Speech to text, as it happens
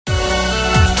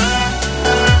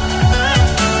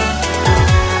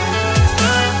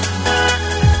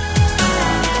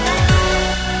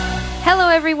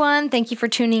everyone. Thank you for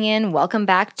tuning in. Welcome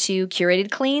back to Curated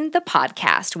Clean, the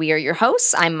podcast. We are your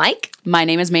hosts. I'm Mike. My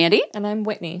name is Mandy. And I'm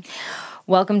Whitney.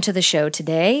 Welcome to the show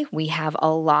today. We have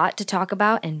a lot to talk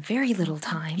about and very little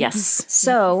time. Yes.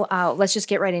 So let's just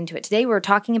get right into it. Today we're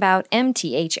talking about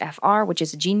MTHFR, which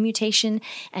is a gene mutation.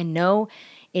 And no,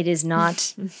 it is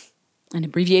not An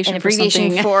abbreviation an for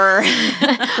abbreviation something. for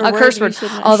a curse word.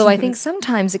 Although I think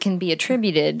sometimes it can be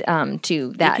attributed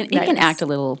to that. It can act a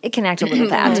little It can act a little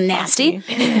bad. nasty.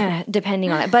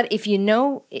 Depending on it. But if you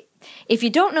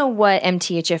don't know what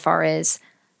MTHFR is,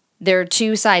 there are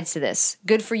two sides to this.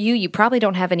 Good for you. You probably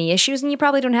don't have any issues, and you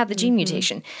probably don't have the gene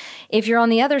mutation. If you're on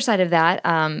the other side of that,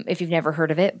 if you've never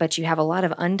heard of it, but you have a lot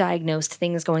of undiagnosed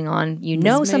things going on, you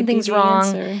know something's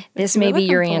wrong. This may be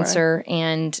your answer,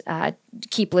 and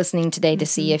keep listening today to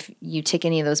see if you tick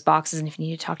any of those boxes and if you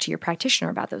need to talk to your practitioner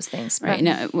about those things. Right.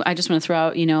 Now, I just want to throw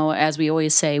out, as we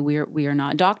always say, we are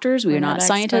not doctors, we are not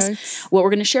scientists. experts. What we're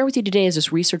going to share with you today is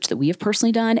just research that we have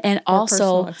personally done, and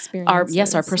also our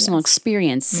personal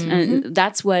experience, and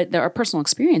that's what our personal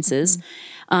experiences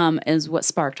is what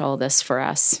sparked all of this for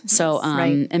us. So,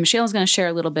 and Michelle is going to share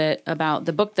a little bit about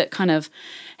the book that kind of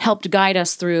helped guide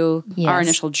us through our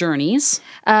initial journeys.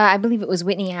 I believe it was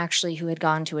Whitney actually who had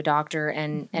gone to a doctor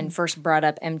and first brought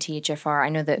up MTHFR. I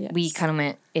know that we kind of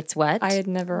went, it's what? I had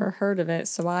never heard of it,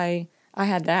 so I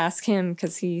had to ask him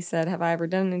because he said, have I ever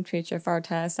done an MTHFR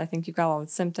test? I think you've got all the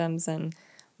symptoms. And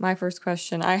my first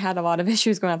question, I had a lot of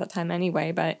issues going on at that time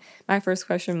anyway, but my first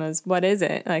question was, what is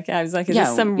it? Like, I was like, is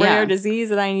this some rare disease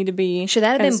that I need to be Should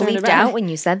that have been bleeped out when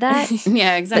you said that?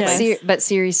 Yeah, exactly. But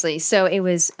seriously, so it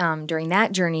was during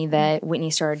that journey that Whitney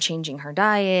started changing her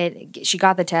diet. She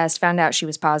got the test, found out she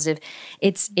was positive.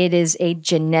 It is a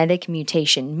genetic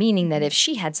mutation, meaning that if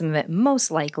she had some of it, most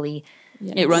likely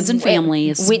it runs in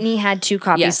families. Whitney had 2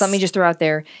 copies. Yes. Let me just throw out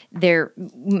there.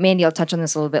 Mandy, I'll touch on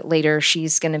this a little bit later.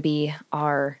 She's going to be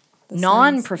our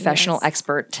non-professional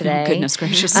expert today. Oh, goodness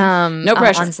gracious. No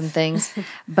pressure. On some things.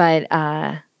 But,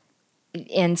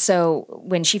 and so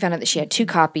when she found out that she had 2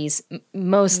 copies,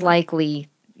 most likely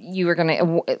you were going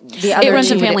to, the other it runs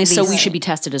in 2 would at families, so we least- should be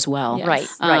tested as well.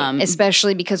 Yes. Right.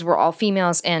 Especially because we're all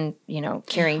females and,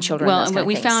 carrying children. Well, and and those what kind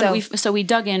we of things. found, so we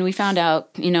dug in, we found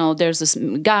out, there's this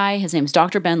guy, his name is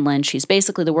Dr. Ben Lynch. He's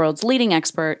basically the world's leading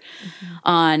expert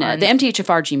on the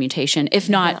MTHFR gene mutation, if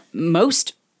not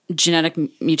most genetic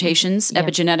mutations,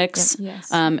 epigenetics. Yes.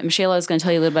 Michelle is going to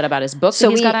tell you a little bit about his book that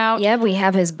he's got out. Yeah, we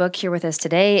have his book here with us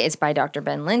today. It's by Dr.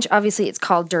 Ben Lynch. Obviously, it's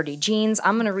called Dirty Genes.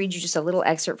 I'm going to read you just a little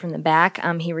excerpt from the back.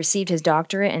 He received his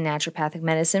doctorate in naturopathic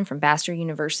medicine from Bastyr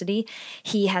University.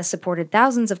 He has supported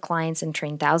thousands of clients and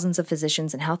trained thousands of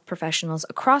physicians and health professionals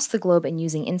across the globe in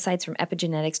using insights from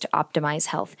epigenetics to optimize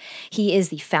health. He is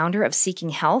the founder of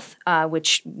Seeking Health,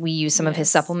 which we use some of his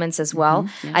supplements as well.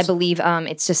 Yes. I believe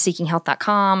it's just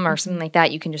seekinghealth.com or something like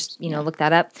that. You can just, look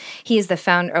that up. He's the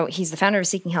founder of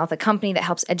Seeking Health, a company that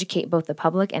helps educate both the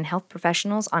public and health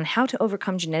professionals on how to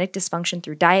overcome genetic dysfunction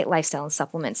through diet, lifestyle, and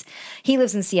supplements. He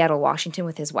lives in Seattle, Washington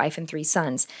with his wife and 3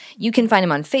 sons. You can find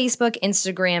him on Facebook,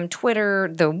 Instagram, Twitter,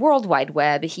 the World Wide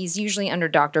Web. He's usually under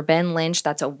Dr. Ben Lynch.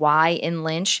 That's a Y in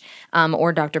Lynch,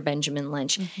 or Dr. Benjamin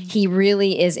Lynch. He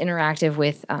really is interactive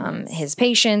with his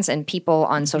patients and people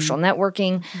on social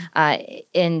networking.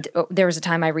 And there was a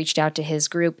time I reached out to his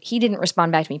group. He didn't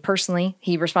respond back to me personally.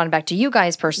 He responded back to you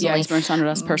guys personally. Yeah, he's responded to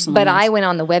us personally. But I went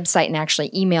on the website and actually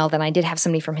emailed, and I did have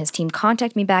somebody from his team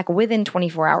contact me back within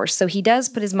 24 hours. So he does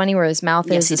put his money where his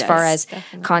mouth is as far as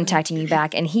contacting you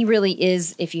back. And he really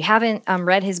is, if you haven't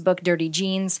read his book, Dirty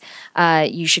Genes,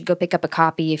 you should go pick up a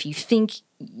copy. If you think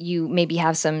you maybe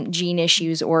have some gene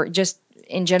issues or just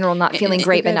in general not feeling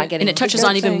great but not getting... And it touches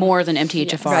on even more than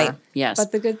MTHFR. Right. Yes.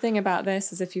 But the good thing about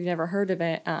this is if you've never heard of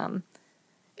it,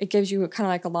 it gives you kind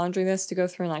of like a laundry list to go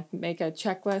through and like make a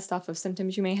checklist off of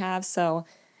symptoms you may have. So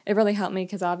it really helped me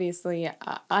because obviously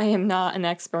I am not an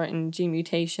expert in gene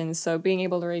mutations. So being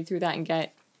able to read through that and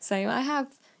say, I have,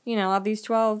 of these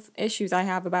 12 issues, I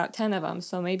have about 10 of them.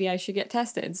 So maybe I should get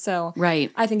tested. So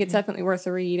I think it's definitely worth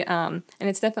a read. And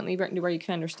it's definitely written to where you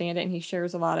can understand it. And he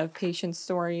shares a lot of patient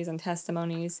stories and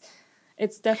testimonies.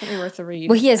 It's definitely worth a read.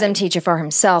 Well, he has MTHFR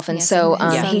himself. And so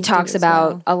he talks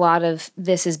about well. a lot of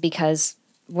this is because...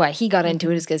 Why he got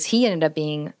into it is because he ended up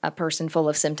being a person full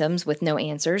of symptoms with no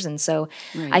answers. And so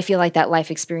I feel like that life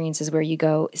experience is where you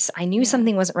go, I knew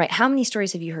something wasn't right. How many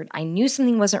stories have you heard? I knew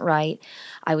something wasn't right.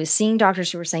 I was seeing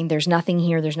doctors who were saying, there's nothing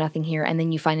here. And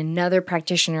then you find another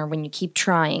practitioner when you keep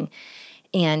trying.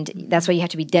 And that's why you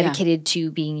have to be dedicated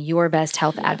to being your best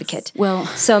health advocate. Well,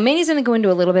 so Mandy's going to go into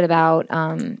a little bit about,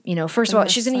 first of all,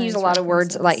 she's going to use a lot of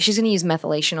words, like she's going to use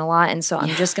methylation a lot. And so I'm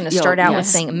just going to start out with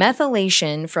saying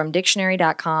methylation from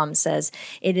dictionary.com says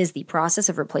it is the process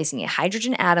of replacing a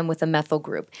hydrogen atom with a methyl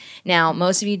group. Now,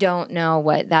 most of you don't know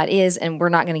what that is, and we're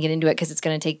not going to get into it because it's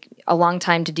going to take a long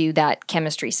time to do that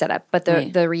chemistry setup. But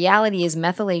the reality is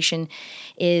methylation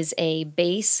is a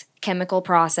base chemical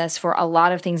process for a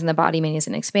lot of things in the body. Mandy is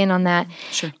going to expand on that.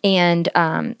 Sure. And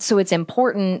so it's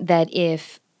important that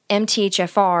if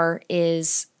MTHFR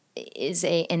is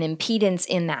an impedance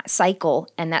in that cycle,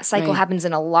 and that cycle happens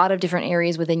in a lot of different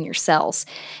areas within your cells.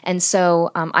 And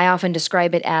so I often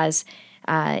describe it as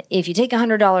if you take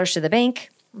 $100 to the bank,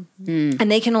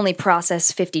 and they can only process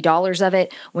 $50 of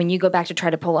it. When you go back to try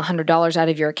to pull $100 out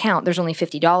of your account, there's only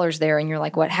 $50 there, and you're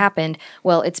like, what happened?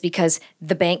 Well, it's because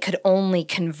the bank could only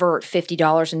convert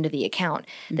 $50 into the account.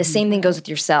 The same thing goes with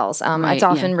your cells. It's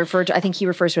often referred to, I think he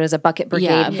refers to it as a bucket brigade.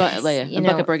 Yeah, a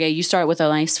bucket brigade. You start with a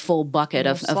nice full bucket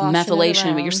of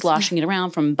methylation, but you're sloshing it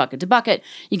around from bucket to bucket.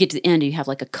 You get to the end, you have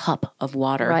like a cup of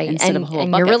water instead of a whole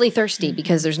bucket. And you're really thirsty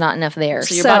because there's not enough there.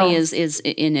 So your body is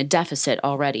in a deficit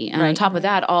already. And on top of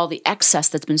that, all the excess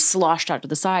that's been sloshed out to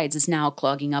the sides is now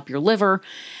clogging up your liver.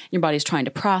 Your body's trying to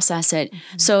process it.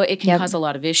 So it can cause a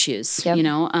lot of issues, something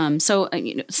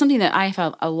that I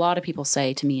have a lot of people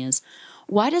say to me is,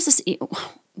 why does it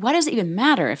even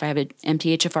matter if I have an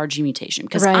MTHFR gene mutation?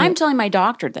 Because I'm telling my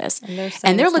doctor this,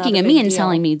 and they're looking at me and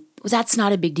telling me, well, that's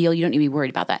not a big deal. You don't need to be worried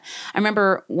about that. I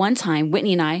remember one time,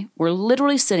 Whitney and I were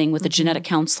literally sitting with a genetic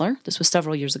counselor. This was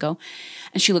several years ago.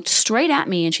 And she looked straight at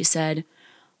me and she said,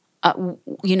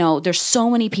 there's so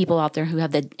many people out there who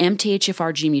have the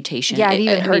MTHFR gene mutation. Yeah, I've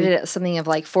even heard it something of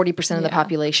like 40% of the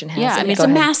population has it. Yeah, I mean, it's a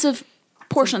massive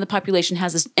portion of the population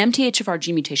has this MTHFR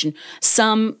gene mutation,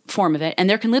 some form of it, and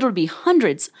there can literally be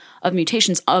hundreds of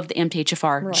mutations of the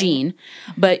MTHFR gene,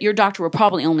 but your doctor will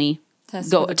probably only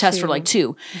test for like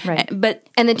two. Right.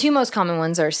 And the two most common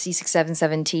ones are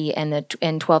C677T and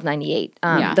 1298.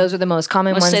 Those are the most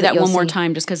common ones. Let's say that one more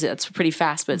time just because it's pretty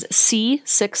fast, but it's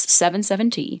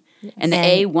C677T and the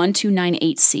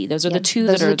A1298C. Those are the two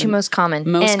that are the two most common.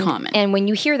 Common. And when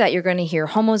you hear that, you're going to hear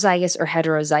homozygous or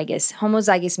heterozygous.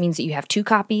 Homozygous means that you have two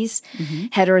copies.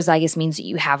 Heterozygous means that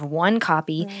you have one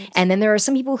copy. And then there are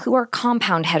some people who are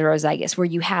compound heterozygous, where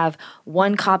you have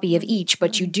one copy of each,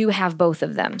 but you do have both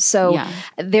of them. So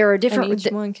there are different. And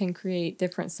each one can create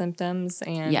different symptoms,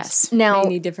 and now they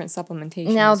need different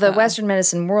supplementation. Now, the Western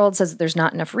medicine world says that there's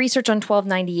not enough research on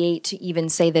 1298 to even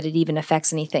say that it even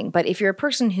affects anything. But if you're a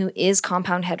person who is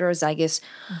compound heterozygous,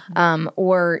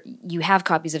 or you have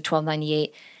copies of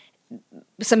 1298,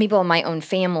 some people in my own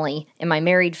family, in my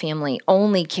married family,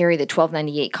 only carry the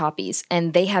 1298 copies,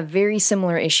 and they have very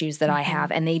similar issues that I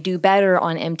have, and they do better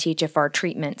on MTHFR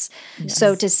treatments.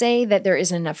 So to say that there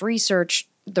isn't enough research,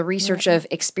 the research of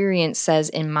experience says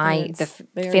in the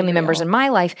family members in my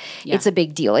life, it's a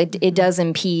big deal. It does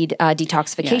impede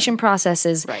detoxification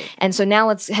processes. And so now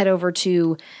let's head over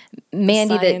to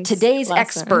Mandy, today's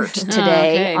expert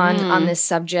today on this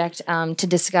subject, to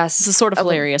discuss. This is sort of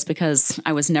hilarious because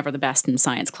I was never the best in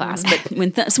science class, but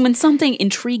when something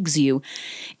intrigues you,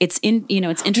 it's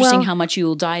interesting how much you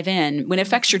will dive in. When it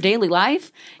affects your daily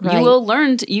life, you will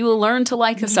learn to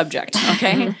like the subject.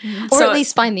 Okay, or at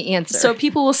least find the answer. So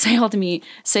people will say to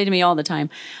me all the time,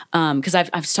 because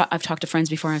I've talked to friends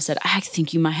before, and I've said, I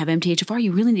think you might have MTHFR.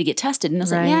 You really need to get tested. And I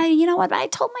was like, yeah, you know what? I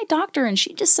told my doctor, and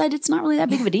she just said it's not really that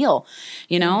big of a deal,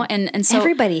 And so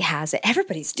everybody has it.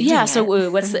 Everybody's doing it. Yeah. So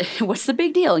what's the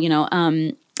big deal?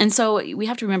 And so we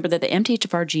have to remember that the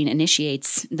MTHFR gene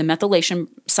initiates the methylation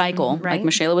cycle, like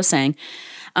Michelle was saying.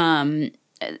 And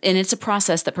it's a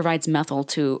process that provides methyl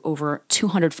to over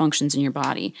 200 functions in your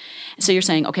body. So you're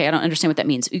saying, okay, I don't understand what that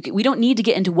means. We don't need to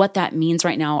get into what that means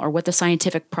right now or what the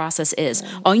scientific process is.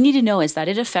 All you need to know is that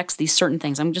it affects these certain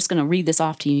things. I'm just going to read this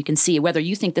off to you. You can see whether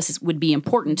you think would be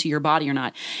important to your body or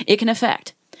not. It can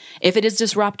affect. If it is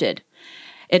disrupted,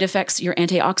 it affects your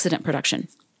antioxidant production,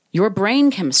 your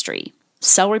brain chemistry,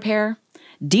 cell repair,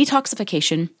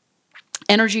 detoxification,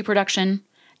 energy production,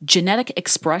 genetic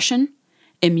expression,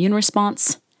 immune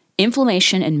response,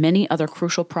 inflammation, and many other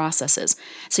crucial processes.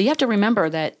 So you have to remember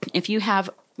that if you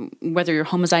have, whether you're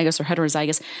homozygous or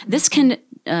heterozygous, this can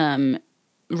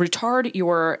retard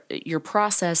your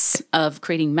process of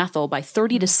creating methyl by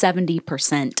 30 to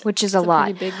 70%, which is a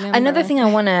lot. Another thing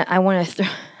I want to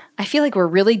I feel like we're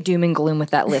really doom and gloom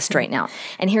with that list right now.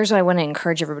 And here's what I want to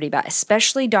encourage everybody about,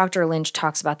 especially Dr. Lynch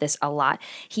talks about this a lot.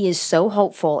 He is so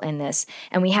hopeful in this.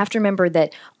 And we have to remember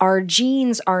that our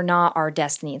genes are not our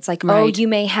destiny. It's like, oh, you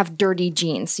may have dirty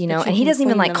genes, you know, and he doesn't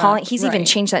even like calling, he's even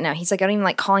changed that now. He's like, I don't even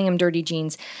like calling them dirty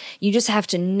genes. You just have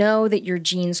to know that your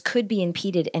genes could be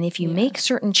impeded. And if you make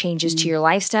certain changes to your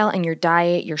lifestyle and your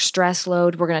diet, your stress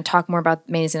load, we're going to talk more about,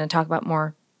 Mandy's going to talk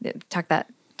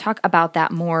about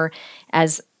that more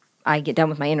as I get done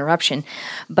with my interruption.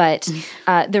 But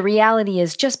the reality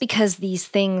is, just because these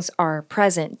things are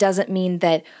present doesn't mean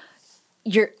that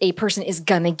a person is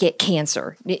going to get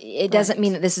cancer. It doesn't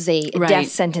mean that this is a death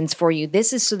sentence for you.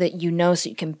 This is so that you know, so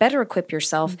you can better equip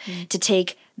yourself to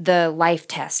take the life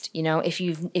test. You know, if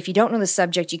you don't know the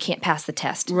subject, you can't pass the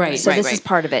test. Right. So this is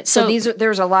part of it. So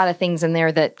there's a lot of things in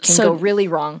there that can go really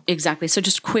wrong. Exactly. So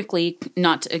just quickly,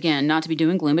 not to be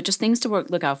doom and gloom, but just things to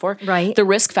look out for. Right. The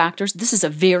risk factors. This is a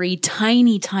very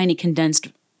tiny condensed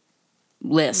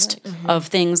list of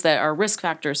things that are risk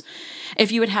factors.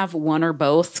 If you would have one or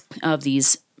both of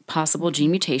these possible gene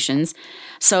mutations,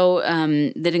 so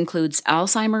that includes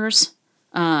Alzheimer's,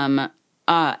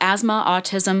 asthma,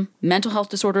 autism, mental health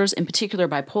disorders, in particular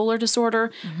bipolar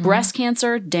disorder, breast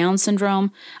cancer, Down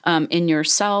syndrome, in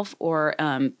yourself or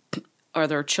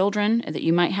other children that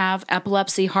you might have,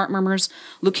 epilepsy, heart murmurs,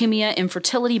 leukemia,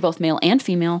 infertility, both male and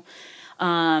female,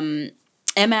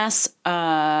 MS,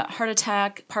 heart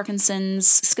attack, Parkinson's,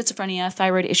 schizophrenia,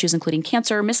 thyroid issues, including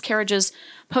cancer, miscarriages,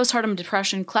 postpartum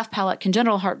depression, cleft palate,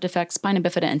 congenital heart defects, spina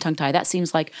bifida, and tongue tie. That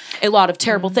seems like a lot of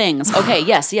terrible things. Okay,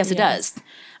 yes, it does.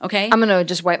 Okay? I'm going to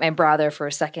just wipe my brow there for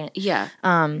a second. Yeah.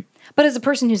 But as a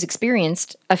person who's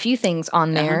experienced a few things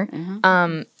on there,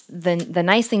 the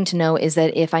nice thing to know is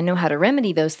that if I know how to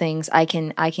remedy those things, I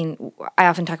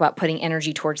often talk about putting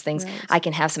energy towards things. Right. I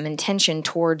can have some intention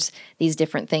towards these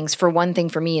different things. For one thing,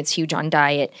 for me, it's huge on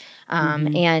diet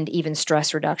and even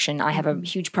stress reduction. I have a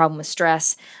huge problem with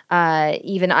stress. I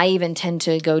even tend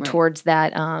to go towards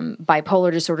that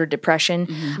bipolar disorder, depression.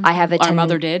 I have our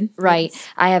mother did. Right. Yes.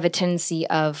 I have a tendency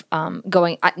of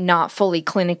going not fully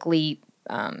clinically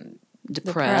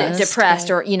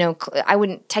depressed or, you know, I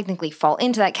wouldn't technically fall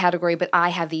into that category, but I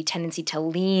have the tendency to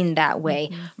lean that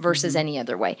way versus any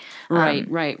other way. Right.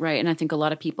 And I think a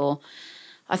lot of people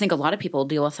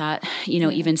deal with that, you know,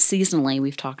 even seasonally.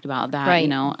 We've talked about that, you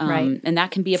know, and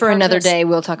that can be for another day.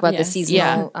 We'll talk about the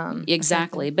seasonal. Yeah,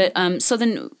 exactly. But so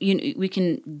then we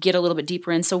can get a little bit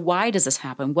deeper in. So why does this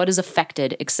happen? What is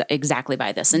affected exactly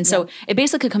by this? And so it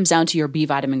basically comes down to your B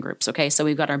vitamin groups. Okay, so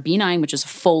we've got our B9, which is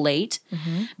folate,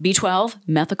 B12,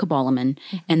 methylcobalamin,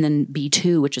 and then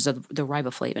B2, which is the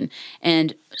riboflavin.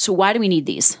 And so why do we need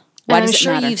these? I'm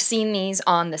sure you've seen these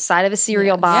on the side of a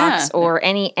cereal box or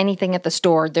anything at the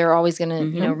store. They're always going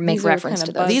to make reference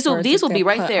to those. These will be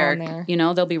right there. You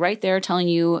know, they'll be right there telling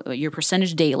you your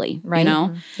percentage daily. Right. You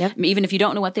know, even if you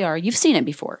don't know what they are, you've seen it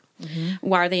before.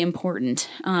 Why are they important?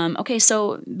 Okay,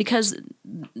 so because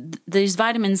these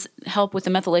vitamins help with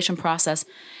the methylation process,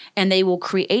 and they will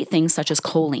create things such as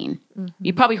choline.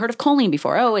 You've probably heard of choline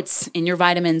before. Oh, it's in your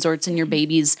vitamins or it's in your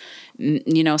baby's,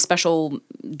 you know, special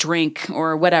drink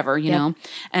or whatever, you know.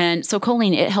 And so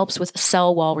choline, it helps with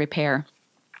cell wall repair.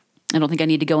 I don't think I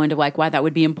need to go into like why that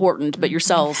would be important, but your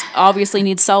cells obviously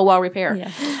need cell wall repair.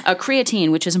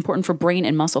 Creatine, which is important for brain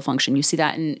and muscle function. You see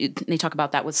that, and they talk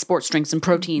about that with sports drinks and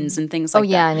proteins and things like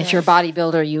that. And if you're a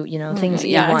bodybuilder, you know things that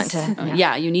you want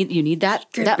to. You need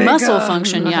that muscle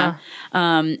function.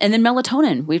 And then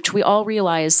melatonin, which we all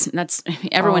realize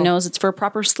everyone knows it's for a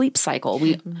proper sleep cycle.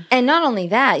 And not only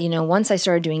that, you know, once I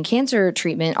started doing cancer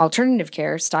treatment, alternative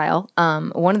care style,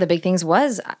 one of the big things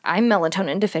was I'm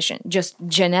melatonin deficient, just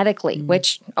genetically.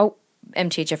 Which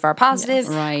MTHFR positive,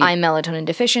 I'm melatonin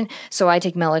deficient, so I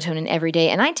take melatonin every day,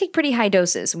 and I take pretty high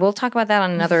doses. We'll talk about that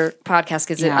on another podcast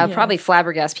because I'll probably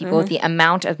flabbergast people with the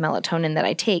amount of melatonin that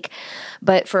I take.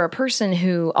 But for a person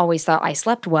who always thought I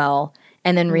slept well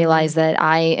and then realize that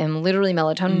I am literally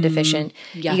melatonin deficient,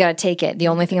 you got to take it. The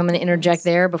only thing I'm going to interject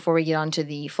there before we get on to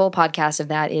the full podcast of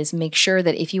that is make sure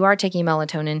that if you are taking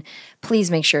melatonin, please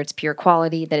make sure it's pure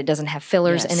quality, that it doesn't have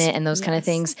fillers in it and those kind of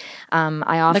things.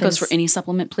 That goes for any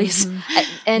supplement, please.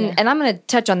 And I'm going to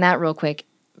touch on that real quick,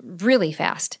 really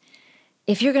fast.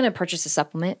 If you're going to purchase a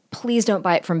supplement, please don't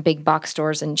buy it from big box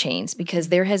stores and chains, because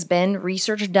there has been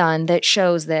research done that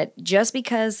shows that just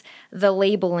because the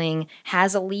labeling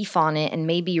has a leaf on it and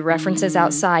maybe references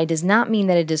outside does not mean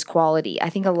that it is quality.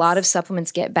 I think a lot of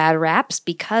supplements get bad raps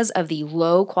because of the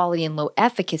low quality and low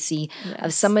efficacy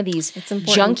of some of these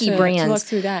junky brands. To look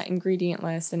through that ingredient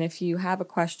list, and if you have a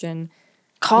question,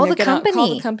 call the company.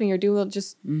 Call the company or do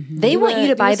just they want you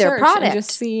to buy their product and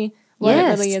just see what it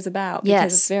really is about,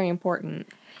 because it's very important.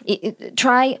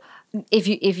 Try, if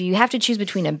you have to choose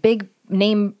between a big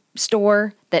name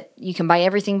store that you can buy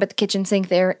everything but the kitchen sink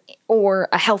there, or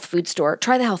a health food store,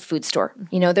 try the health food store.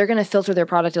 You know, they're going to filter their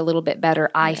product a little bit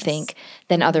better, I think,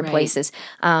 than other places.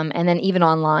 And then even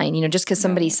online, you know, just because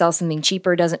somebody sells something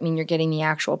cheaper doesn't mean you're getting the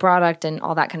actual product and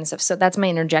all that kind of stuff. So that's my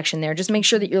interjection there. Just make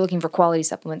sure that you're looking for quality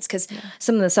supplements, because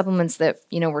some of the supplements that,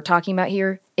 you know, we're talking about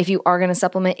here, if you are going to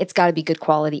supplement, it's got to be good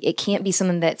quality. It can't be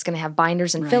something that's going to have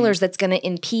binders and fillers that's going to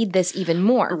impede this even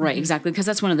more. Right, exactly. Because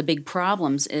that's one of the big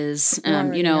problems is,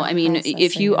 you know, I mean,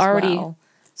 if you already...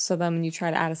 So then when you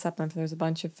try to add a supplement, if there's a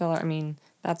bunch of filler, I mean,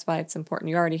 that's why it's important.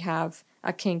 You already have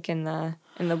a kink in the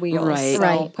wheels. Right.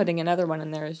 So putting another one in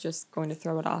there is just going to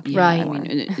throw it off. Yeah, I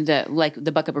mean, like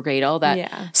the Bucket Brigade, all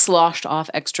that sloshed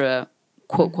off extra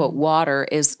quote, quote, water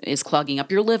is clogging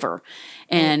up your liver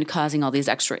and causing all these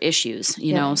extra issues,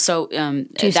 you know? So,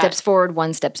 2 steps forward,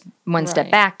 one step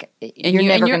back, you're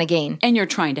never going to gain. And you're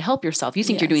trying to help yourself. You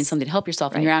think you're doing something to help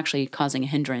yourself and you're actually causing a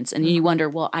hindrance. And you wonder,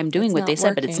 well, I'm doing what they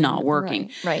said, but it's not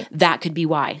working. Right. That could be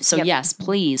why. So yes,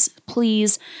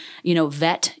 please, you know,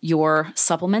 vet your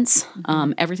supplements,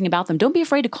 everything about them. Don't be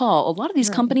afraid to call. A lot of these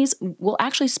companies will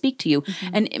actually speak to you.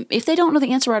 And if they don't know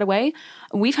the answer right away,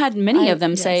 we've had many of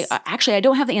them say, actually, I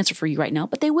don't have the answer for you right now,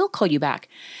 but they will call you back.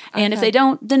 And if they don't,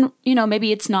 then, you know,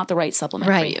 maybe it's not the right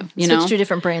supplement for you. You Switch to a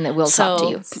different brand that will talk to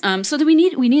you. So that we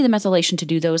need the methylation to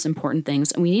do those important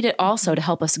things. And we need it also to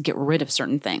help us get rid of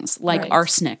certain things, like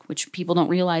arsenic, which people don't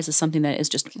realize is something that is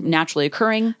just naturally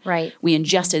occurring. Right. We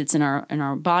ingest it. It's in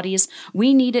our bodies.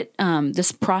 We need it,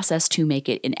 this process to make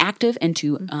it inactive and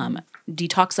to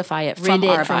detoxify it from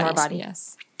our bodies.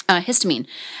 Yes. Histamine.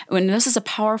 When this is a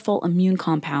powerful immune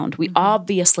compound, we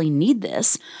obviously need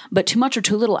this, but too much or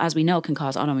too little, as we know, can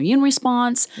cause autoimmune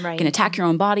response, can attack your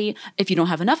own body. If you don't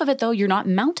have enough of it, though, you're not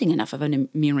mounting enough of an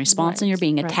immune response and you're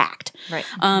being attacked. Right.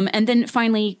 And then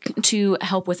finally, to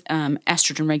help with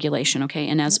estrogen regulation, okay?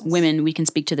 And as women, we can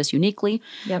speak to this uniquely.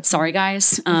 Yep. Sorry,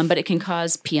 guys, but it can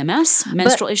cause PMS,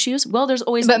 menstrual issues. Well, there's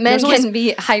always... But men can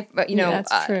be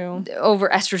that's true. over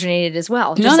estrogenated as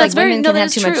well. No, just that's like very... women No, can that have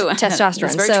is too true. much testosterone.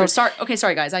 That's very true.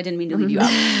 Sorry, guys. I didn't mean to leave you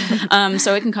out.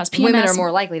 So it can cause PMS. Women are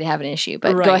more likely to have an issue,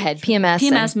 but go ahead.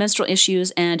 PMS, menstrual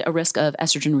issues, and a risk of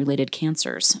estrogen-related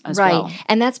cancers as well. Right.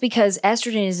 And that's because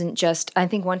estrogen isn't just, I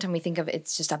think one time we think of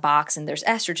it's just a box and there's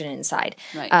estrogen inside.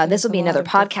 Right. This will be another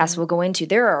podcast we'll go into.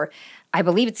 There are, I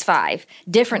believe it's 5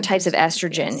 different types of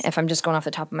estrogen, if I'm just going off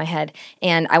the top of my head.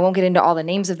 And I won't get into all the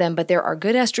names of them, but there are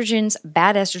good estrogens,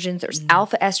 bad estrogens, there's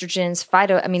alpha estrogens,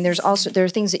 there are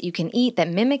things that you can eat that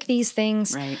mimic these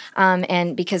things. Right.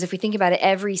 And because if we think about it,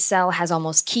 every cell has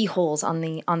almost keyholes on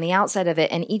the outside of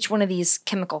it, and each one of these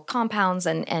chemical compounds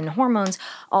and hormones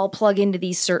all plug into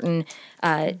these certain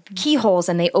keyholes,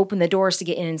 and they open the doors to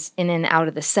get in and out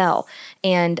of the cell.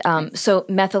 And so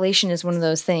methylation is one of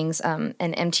those things, and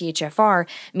MTHFR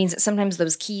means that sometimes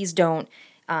those keys don't,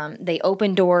 they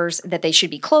open doors that they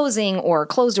should be closing or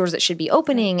close doors that should be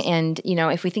opening. And, you know,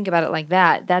 if we think about it like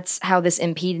that, that's how this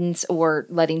impedance or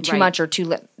letting too much or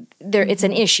it's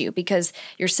an issue because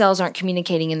your cells aren't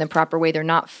communicating in the proper way. They're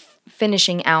not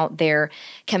finishing out their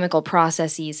chemical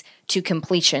processes to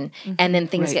completion, and then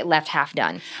things get left half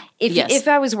done. If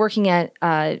I was working at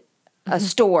a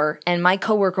store and my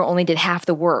coworker only did half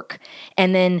the work,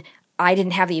 and then I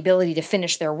didn't have the ability to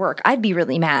finish their work, I'd be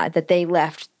really mad that they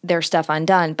left their stuff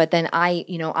undone. But then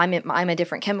I'm a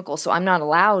different chemical, so I'm not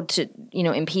allowed to,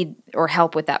 impede or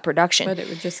help with that production. But it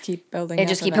would just keep building up. It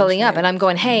just keep building up. And I'm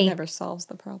going, hey. It never solves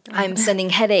the problem. I'm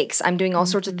sending headaches. I'm doing all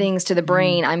sorts of things to the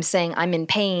brain. I'm saying I'm in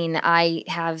pain. I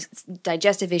have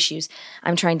digestive issues.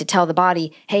 I'm trying to tell the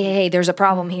body, hey, there's a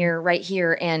problem here, right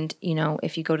here. And,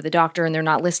 if you go to the doctor and they're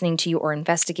not listening to you or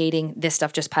investigating, this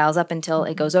stuff just piles up until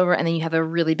it goes over. And then you have a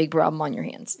really big problem on your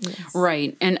hands. Yes.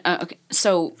 Right. And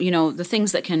so, the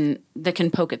things that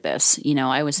can poke at this,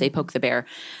 I always say poke the bear.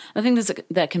 The thing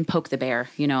that can poke the bear,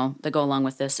 that go along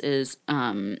with this is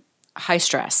high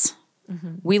stress.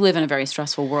 Mm-hmm. We live in a very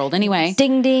stressful world anyway.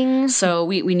 Ding, ding. So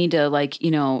we need to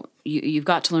you've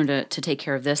got to learn to take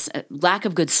care of this. Lack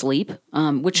of good sleep,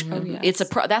 which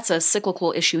that's a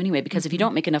cyclical issue anyway, because if you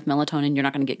don't make enough melatonin, you're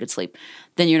not going to get good sleep.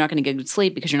 Then you're not going to get good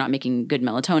sleep because you're not making good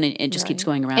melatonin. It just keeps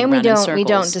going around and around in circles. We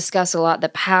don't discuss a lot the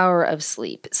power of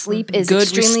sleep. Sleep is good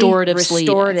extremely restorative sleep.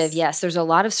 Yes, there's a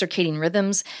lot of circadian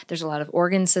rhythms. There's a lot of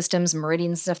organ systems,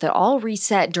 meridians, stuff that all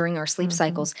reset during our sleep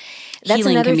cycles.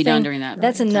 Healing can be done during that.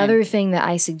 That's another thing that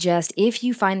I suggest. If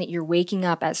you find that you're waking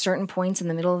up at certain points in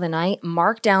the middle of the night,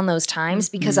 mark down those times,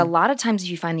 because a lot of times if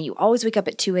you find that you always wake up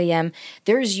at 2 a.m.,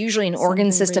 there's usually an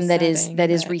organ system that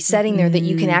is resetting there that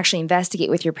you can actually investigate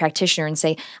with your practitioner and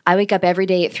say, I wake up every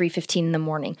day at 3:15 in the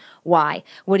morning. Why?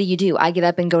 What do? I get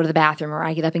up and go to the bathroom, or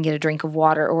I get up and get a drink of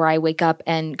water, or I wake up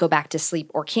and go back to sleep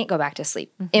or can't go back to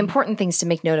sleep. Important things to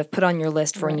make note of, put on your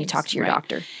list for when you talk to your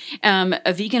doctor.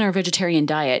 A vegan or vegetarian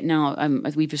diet. Now,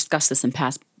 we've discussed this in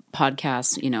past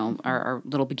podcasts, our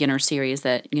little beginner series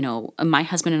that, my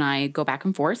husband and I go back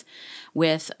and forth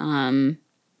with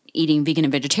eating vegan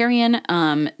and vegetarian.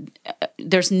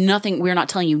 There's nothing, we're not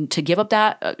telling you to give up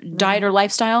that diet or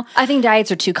lifestyle. I think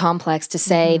diets are too complex to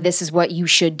say this is what you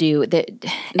should do. That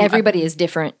everybody is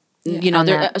different.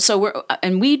 So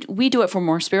we do it for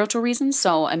more spiritual reasons.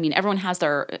 So, I mean, everyone has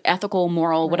their ethical,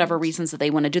 moral, whatever reasons that they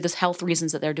want to do this, health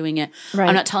reasons that they're doing it. Right.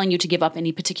 I'm not telling you to give up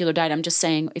any particular diet. I'm just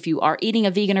saying if you are eating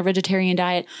a vegan or vegetarian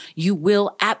diet, you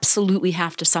will absolutely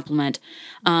have to supplement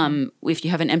if you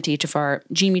have an MTHFR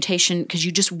gene mutation, because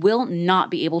you just will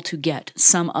not be able to get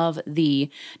some of the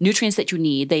nutrients that you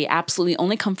need. They absolutely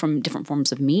only come from different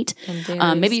forms of meat.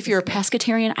 Maybe if you're a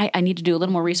pescatarian, I need to do a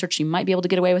little more research. You might be able to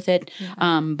get away with it.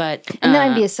 But and that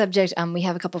might be a subject. We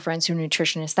have a couple friends who are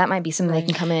nutritionists. That might be something they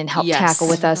can come in and help tackle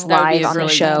with us live on the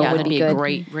show. Yeah, that'd be a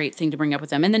great thing to bring up with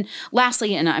them. And then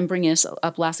lastly, and I'm bringing this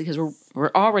up lastly because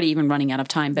we're already even running out of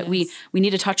time, but we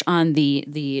need to touch on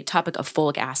the topic of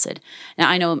folic acid. Now,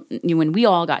 I know when we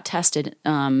all got tested,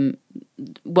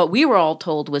 what we were all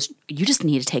told was you just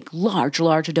need to take large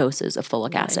doses of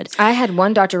folic acid. I had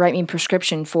one doctor write me a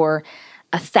prescription for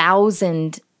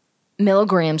 1,000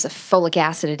 milligrams of folic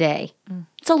acid a day.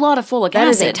 It's a lot of folic acid. That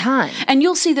is a ton. And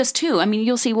you'll see this too. I mean,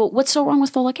 you'll see, well, what's so wrong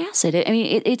with folic acid?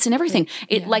 It's in everything.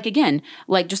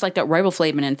 Like just like that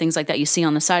riboflavin and things like that you see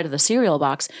on the side of the cereal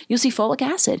box, you'll see folic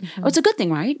acid. Oh, it's a good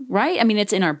thing, right? Right? I mean,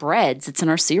 it's in our breads. It's in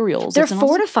our cereals. They're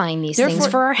fortifying these things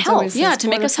for our health. Yeah, to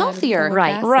make us healthier.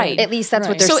 Right. At least that's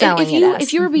what they're selling it as.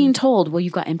 If you're being told, well,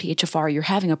 you've got MTHFR, you're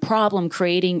having a problem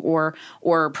creating or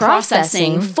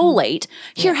processing folate,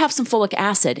 here, have some folic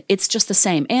acid. It's just the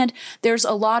same. And there's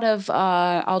a lot of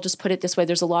I'll just put it this way.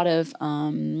 There's a lot of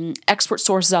expert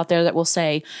sources out there that will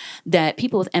say that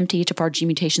people with MTHFR gene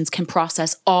mutations can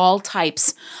process all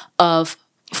types of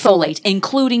folate,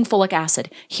 including folic acid.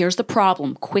 Here's the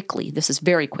problem quickly. This is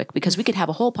very quick because we could have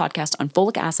a whole podcast on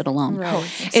folic acid alone.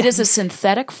 Right. It is a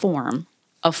synthetic form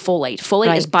of folate.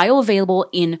 Folate is bioavailable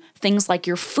in things like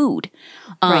your food.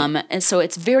 And so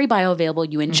it's very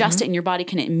bioavailable. You ingest it and your body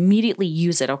can immediately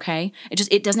use it, okay?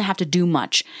 It doesn't have to do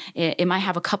much. It might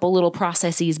have a couple little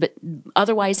processes, but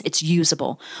otherwise it's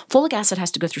usable. Folic acid has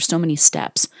to go through so many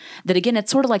steps that, again,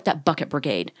 it's sort of like that bucket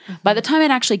brigade. By the time it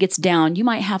actually gets down, you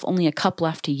might have only a cup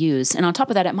left to use. And on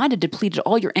top of that, it might have depleted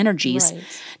all your energies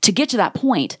to get to that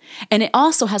point. And it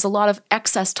also has a lot of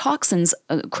excess toxins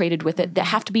created with it that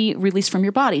have to be released from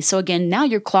your body. So again, now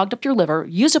you're clogged up your liver,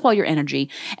 used up all your energy,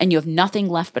 and you have nothing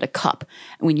left but a cup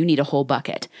when you need a whole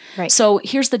bucket. Right. So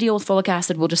here's the deal with folic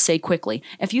acid. We'll just say quickly.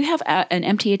 If you have an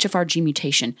MTHFR gene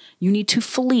mutation, you need to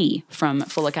flee from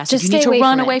folic acid. You need to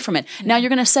run away from it. Now you're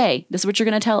going to say, this is what you're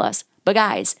going to tell us. But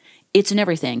guys, it's in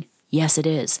everything. Yes, it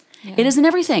is. Yeah. It is in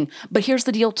everything. But here's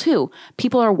the deal too.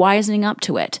 People are wisening up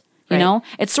to it. You know,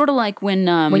 it's sort of like when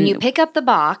you pick up the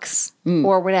box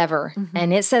or whatever,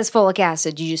 and it says folic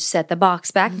acid, you just set the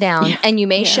box back down, and you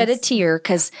may shed a tear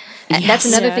because that's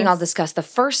another thing I'll discuss. The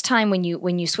first time when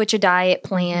you switch a diet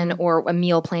plan or a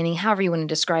meal planning, however you want to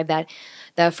describe that.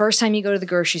 The first time you go to the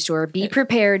grocery store, be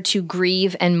prepared to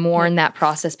grieve and mourn that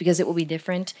process because it will be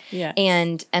different. Yes.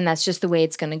 And that's just the way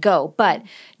it's going to go. But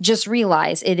just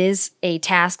realize it is a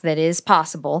task that is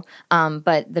possible.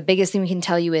 But the biggest thing we can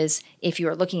tell you is if you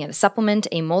are looking at a supplement,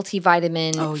 a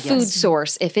multivitamin, food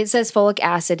source, if it says folic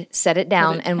acid, set it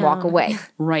down and walk away.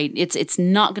 Right. It's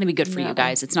not going to be good for you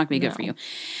guys. It's not going to be good for you.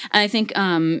 And I think,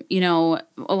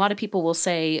 a lot of people will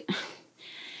say,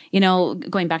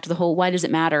 going back to the whole, why does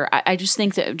it matter? I just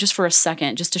think that just for a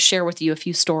second, just to share with you a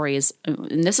few stories,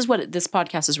 and this is what this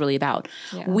podcast is really about.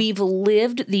 Yeah. We've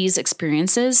lived these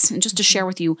experiences, and just to share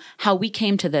with you how we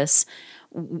came to this,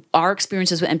 our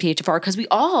experiences with MTHFR, because we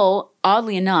all,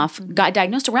 oddly enough, got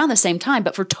diagnosed around the same time,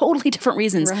 but for totally different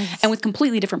reasons and with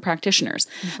completely different practitioners.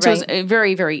 So it was a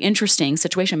very, very interesting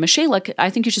situation. Michelle, I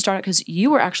think you should start out because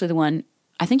you were actually the one.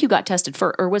 I think you got tested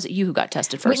first, or was it you who got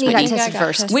tested first? Whitney got tested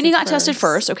first. Whitney got tested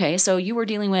first. Okay, so you were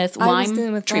dealing with Lyme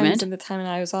treatment at the time, and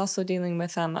I was also dealing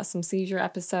with some seizure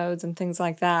episodes and things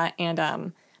like that. And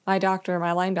my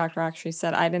Lyme doctor, actually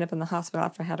said I'd end up in the hospital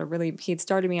after I had he'd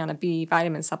started me on a B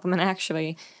vitamin supplement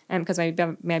actually, and because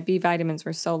my B vitamins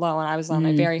were so low, and I was on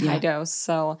a very high dose,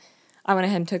 so. I went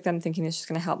ahead and took them thinking it's just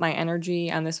going to help my energy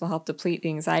and this will help deplete the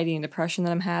anxiety and depression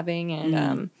that I'm having.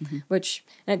 And which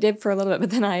it did for a little bit, but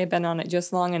then I had been on it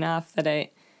just long enough that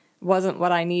it wasn't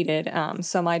what I needed.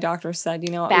 So my doctor said,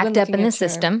 you know, backed up in the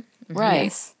system. Right.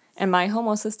 Yes. And my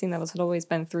homocysteine levels had always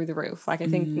been through the roof. Like I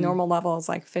think normal level is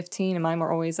like 15 and mine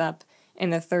were always up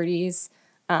in the 30s.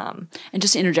 And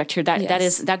just to interject here,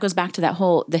 that goes back to the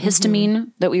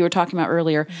histamine that we were talking about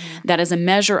earlier. That is a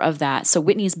measure of that. So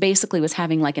Whitney's basically was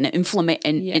having like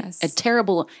a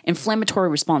terrible inflammatory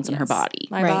response in her body.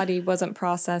 My body wasn't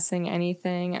processing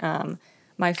anything.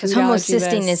 My food because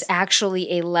homocysteine is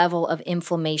actually a level of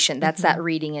inflammation. That's that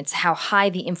reading. It's how high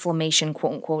the inflammation,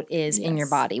 quote unquote, is in your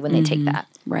body when they take that.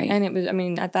 Right. And it was, I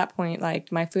mean, at that point,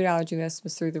 like my food allergy list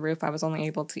was through the roof. I was only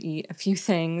able to eat a few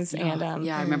things. And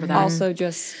I remember that. Also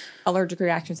just allergic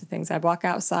reactions to things. I'd walk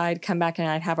outside, come back, and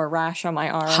I'd have a rash on my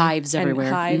arm. Hives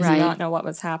everywhere. Hives and not know what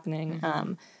was happening.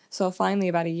 So finally,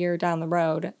 about a year down the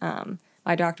road,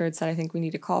 my doctor had said, I think we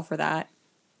need to call for that.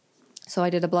 So I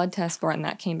did a blood test for it, and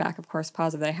that came back, of course,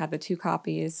 positive. I had the 2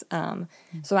 copies.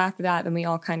 So after that, then we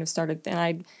all kind of started, and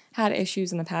I had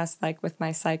issues in the past, like with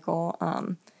my cycle,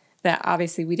 that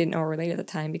obviously we didn't know were related at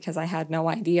the time because I had no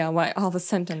idea what all the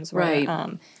symptoms were. Right.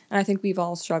 And I think we've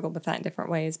all struggled with that in different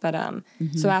ways. But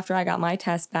so after I got my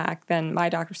test back, then my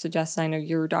doctor suggested, I know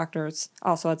your doctors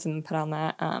also had some input on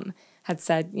that, had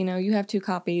said, you know, you have 2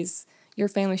 copies. Your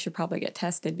family should probably get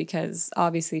tested because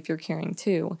obviously if you're carrying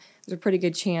 2, there's a pretty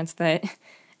good chance that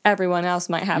everyone else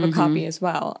might have a copy as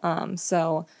well.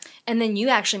 And then you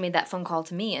actually made that phone call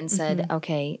to me and said,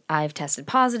 okay, I've tested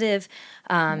positive.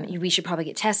 We should probably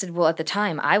get tested. Well, at the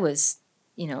time I was,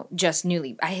 you know,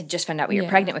 I had just found out we were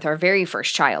pregnant with our very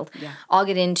first child. Yeah.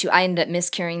 I ended up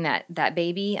miscarrying that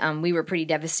baby. We were pretty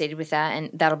devastated with that.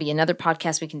 And that'll be another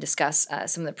podcast. We can discuss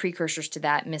some of the precursors to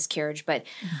that miscarriage. But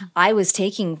I was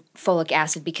taking folic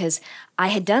acid because I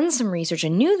had done some research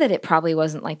and knew that it probably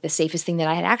wasn't like the safest thing, that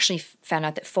I had actually found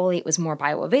out that folate was more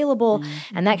bioavailable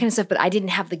and that kind of stuff. But I didn't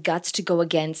have the guts to go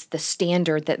against the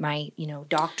standard that my, you know,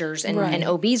 doctors and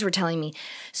OBs were telling me.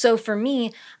 So for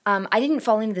me, I didn't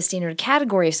fall into the standard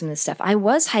category of some of this stuff. I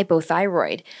was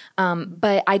hypothyroid,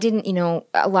 but I didn't, you know,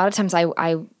 a lot of times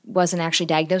I wasn't actually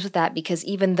diagnosed with that because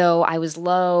even though I was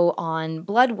low on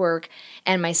blood work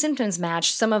and my symptoms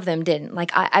matched, some of them didn't.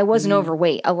 Like I wasn't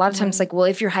overweight. A lot of times, like, well,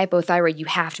 if you're hypothyroid, you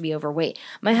have to be overweight.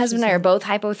 My husband and I are both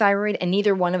hypothyroid, and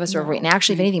neither one of us are overweight. And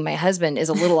actually, if anything, my husband is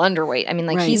a little underweight. I mean,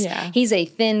 like he's a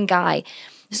thin guy.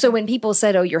 So when people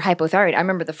said, oh, you're hypothyroid, I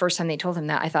remember the first time they told him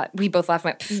that, I thought, we both laughed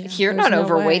and went, you're not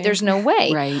overweight. There's no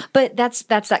way. Right. But that's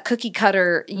that cookie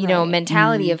cutter, you know,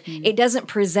 mentality of it doesn't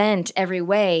present every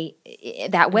way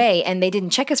that way. And they didn't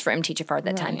check us for MTHFR at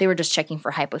that time. They were just checking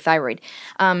for hypothyroid.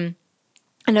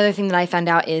 Another thing that I found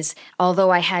out is,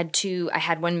 although I had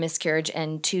 1 miscarriage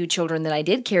and 2 children that I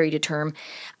did carry to term,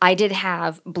 I did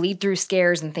have bleed through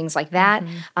scares and things like that.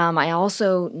 I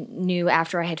also knew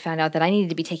after I had found out that I needed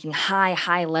to be taking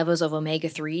high levels of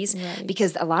omega-3s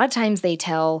because a lot of times they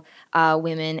tell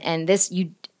women, and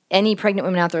any pregnant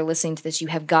women out there listening to this, you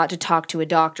have got to talk to a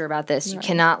doctor about this. You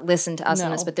cannot listen to us on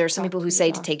this, but there are some people who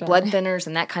say to take blood thinners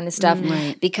and that kind of stuff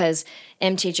because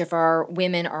MTHFR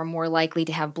women are more likely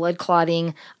to have blood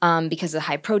clotting because of the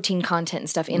high protein content and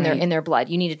stuff in their blood.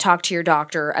 You need to talk to your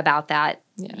doctor about that.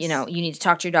 Yes. You know, you need to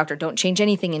talk to your doctor. Don't change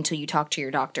anything until you talk to your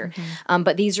doctor.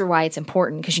 But these are why it's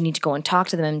important, because you need to go and talk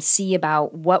to them and see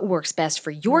about what works best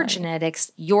for your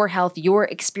genetics, your health, your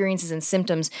experiences and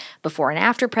symptoms before and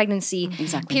after pregnancy,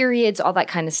 periods, all that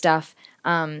kind of stuff.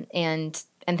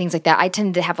 And things like that. I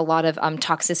tended to have a lot of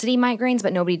toxicity migraines,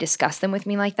 but nobody discussed them with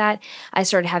me like that. I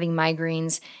started having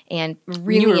migraines and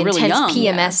really intense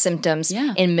PMS symptoms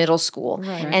in middle school.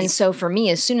 And so for me,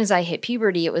 as soon as I hit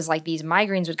puberty, it was like these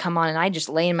migraines would come on and I just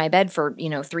lay in my bed for,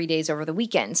 3 days over the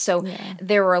weekend. So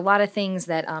there were a lot of things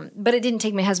that, but it didn't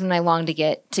take my husband and I long to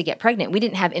get pregnant. We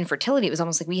didn't have infertility. It was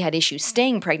almost like we had issues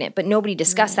staying pregnant, but nobody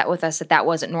discussed that with us, that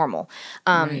wasn't normal.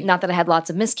 Not that I had lots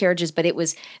of miscarriages, but it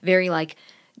was very like,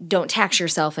 don't tax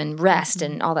yourself and rest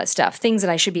and all that stuff. Things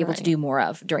that I should be able to do more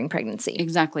of during pregnancy.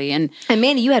 Exactly. And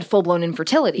Mandy, you had full-blown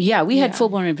infertility. Yeah, we had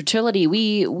full-blown infertility.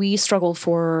 We struggled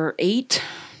for 8-9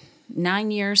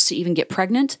 years to even get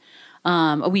pregnant.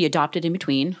 We adopted in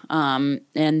between. And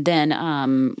then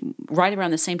right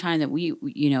around the same time that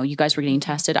you guys were getting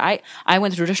tested, I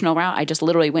went the traditional route. I just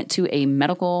literally went to a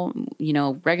medical,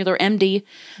 regular MD,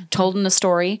 told him the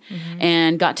story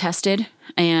and got tested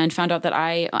and found out that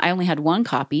I only had 1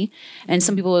 copy. And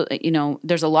some people,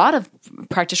 there's a lot of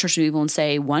practitioners who even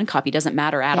say 1 copy doesn't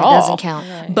matter at all. It doesn't count.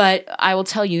 Right. But I will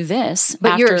tell you this.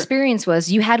 But your experience was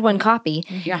you had 1 copy.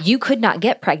 You could not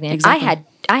get pregnant. Exactly.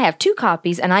 I have 2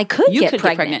 copies and I could get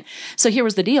pregnant. So here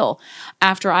was the deal.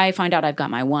 After I find out I've got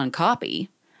my 1 copy,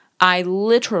 I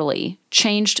literally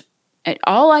changed.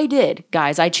 All I did,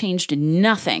 guys, I changed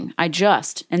nothing.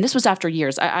 And this was after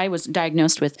years. I was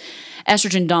diagnosed with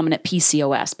estrogen dominant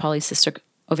PCOS, polycystic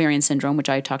ovarian syndrome, which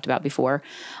I talked about before.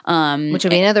 Which will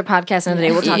be another podcast another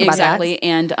day. We'll talk about that. Exactly.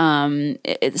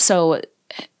 And so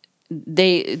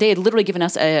they had literally given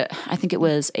us I think it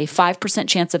was a 5%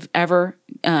 chance of ever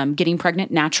getting pregnant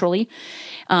naturally.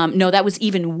 No, that was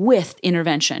even with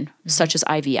intervention such as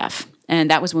IVF.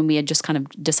 And that was when we had just kind of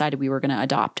decided we were going to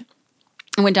adopt.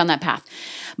 I went down that path.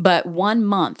 But 1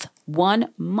 month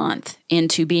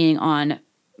into being on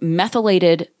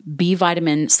methylated B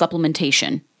vitamin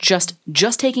supplementation, just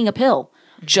taking a pill,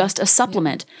 just a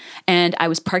supplement. And I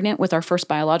was pregnant with our first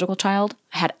biological child.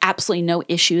 I had absolutely no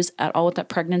issues at all with that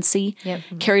pregnancy.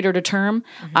 Carried her to term.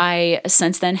 I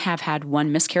since then have had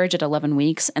 1 miscarriage at 11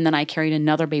 weeks, and then I carried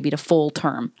another baby to full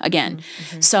term again.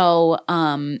 So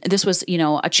this was,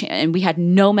 and we had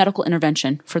no medical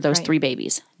intervention for those 3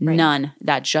 babies. None.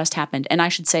 That just happened. And I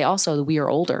should say also that we are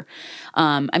older.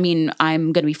 I mean,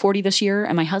 I'm going to be 40 this year,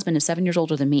 and my husband is 7 years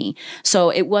older than me.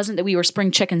 So it wasn't that we were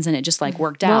spring chickens and it just like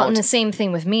worked out. Well, and the same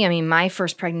thing with me. I mean, my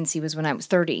first pregnancy was when I was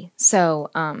 30. So,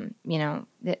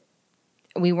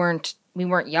 we weren't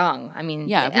young. I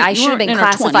mean, I should have been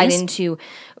classified into,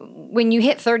 when you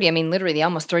hit 30, I mean, literally they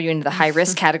almost throw you into the high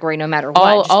risk category no matter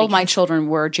what. All my children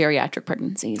were geriatric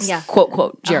pregnancies. Yeah.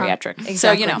 Quote, geriatric.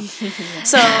 Exactly.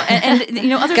 So, and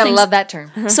other Gotta things. love that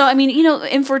term. So, I mean,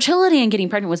 infertility and getting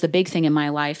pregnant was the big thing in my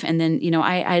life. And then,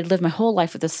 I lived my whole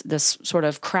life with this sort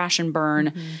of crash and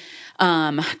burn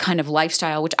kind of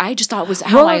lifestyle, which I just thought was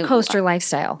how roller coaster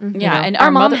lifestyle. Yeah, and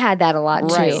our mom had that a lot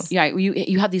too. Yeah,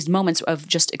 you have these moments of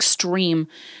just extreme.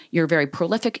 You're very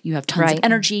prolific. You have tons of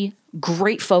energy,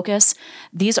 great focus.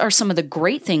 These are some of the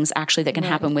great things actually that can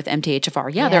happen with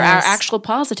MTHFR. Yeah, there are actual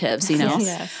positives.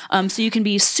 So you can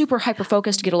be super hyper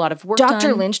focused, get a lot of work done.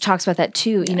 Dr. Lynch talks about that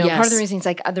too. Part of the reason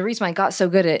the reason I got so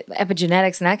good at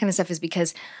epigenetics and that kind of stuff is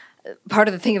because part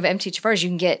of the thing of MTHFR is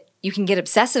you can get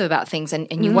obsessive about things and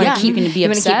you want to keep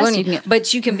learning,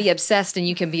 but you can be obsessed and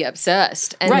you can be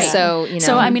obsessed. And so,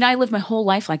 So, I mean, I lived my whole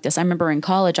life like this. I remember in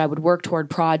college, I would work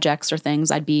toward projects or things.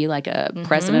 I'd be like a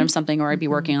president of something, or I'd be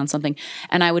working on something,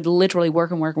 and I would literally work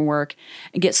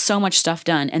and get so much stuff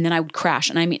done. And then I would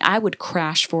crash. And I mean, I would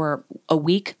crash for a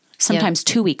week, sometimes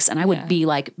 2 weeks, and I would be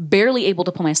like barely able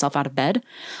to pull myself out of bed.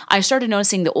 I started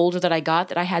noticing the older that I got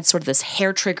that I had sort of this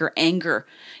hair trigger anger.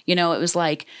 It was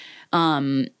like,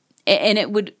 and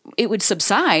it would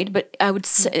subside, but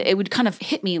it would kind of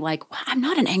hit me like, I'm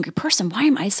not an angry person. Why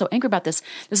am I so angry about this?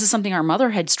 This is something our mother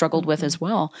had struggled with as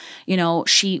well.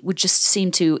 She would just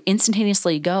seem to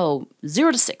instantaneously go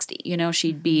 0 to 60.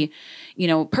 She'd be,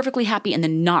 perfectly happy and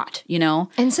then not,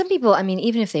 And some people, I mean,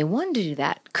 even if they wanted to do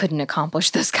that, couldn't accomplish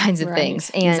those kinds of things.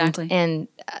 And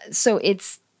so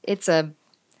it's a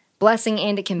blessing,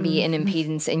 and it can be an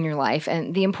impedance in your life.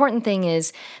 And the important thing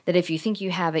is that if you think you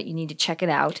have it, you need to check it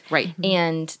out,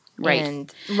 and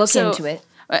look into it.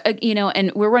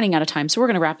 And we're running out of time, so we're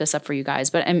going to wrap this up for you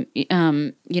guys. But I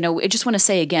just want to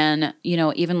say again,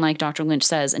 even like Dr. Lynch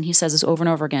says, and he says this over and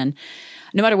over again,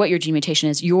 no matter what your gene mutation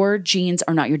is, your genes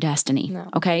are not your destiny. No.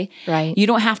 Okay? Right. You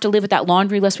don't have to live with that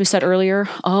laundry list we said earlier.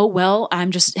 Oh, well,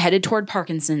 I'm just headed toward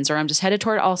Parkinson's, or I'm just headed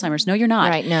toward Alzheimer's. No, you're not.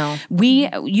 Right, no.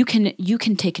 You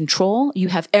can take control. You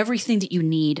have everything that you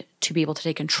need to be able to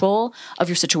take control of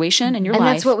your situation and your life.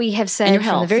 And that's what we have said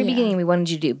from the very beginning we wanted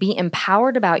you to do. Be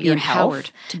empowered about your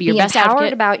health. To be your best advocate. Be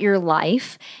empowered about your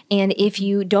life. And if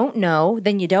you don't know,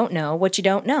 then you don't know what you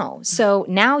don't know. So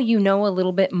now you know a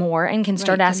little bit more and can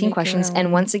start asking questions.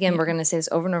 And once again, we're going to say this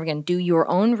over and over again. Do your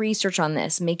own research on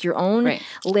this. Make your own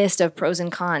list of pros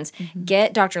and cons.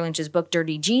 Get Dr. Lynch's book,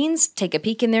 Dirty Genes. Take a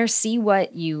peek in there. See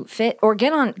what you fit. Or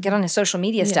get on his social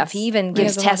media stuff. He even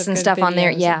gives tests and stuff on there.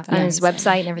 Yeah, on his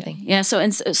website and everything. Yeah.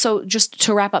 So just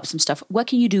to wrap up some stuff, what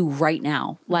can you do right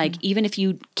now? Like even if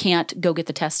you can't go get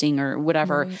the testing or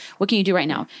whatever, what can you do right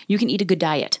now? You can eat a good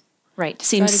diet. Right.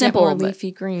 Seems simple. More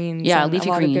leafy greens. Yeah,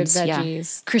 leafy greens. A lot of good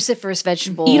veggies. Cruciferous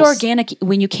vegetables. Eat organic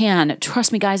when you can.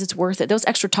 Trust me, guys, it's worth it. Those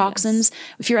extra toxins,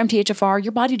 if you're MTHFR,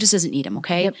 your body just doesn't need them,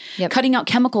 okay? Yep. Cutting out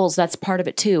chemicals, that's part of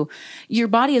it too. Your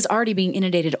body is already being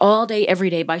inundated all day, every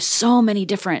day by so many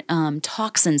different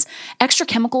toxins. Extra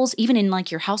chemicals, even in like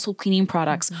your household cleaning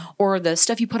products or the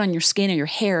stuff you put on your skin or your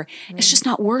hair, it's just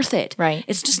not worth it. Right.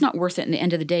 It's just not worth it in the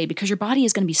end of the day because your body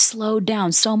is going to be slowed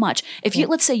down so much. If you,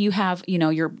 let's say you have,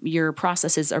 your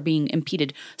processes are being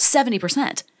impeded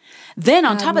 70%. Then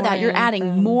on top of that, you're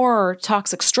adding more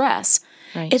toxic stress.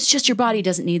 Right. It's just your body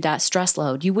doesn't need that stress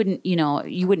load. You wouldn't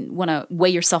want to weigh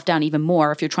yourself down even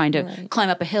more if you're trying to climb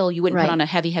up a hill. You wouldn't put on a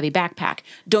heavy backpack.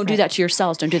 Don't do that to your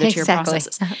cells. Don't do that to your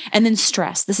processes. And then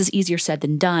stress. This is easier said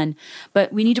than done,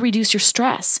 but we need to reduce your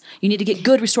stress. You need to get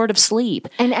good restorative sleep.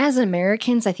 And as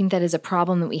Americans, I think that is a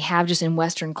problem that we have just in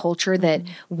Western culture, that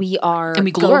we are and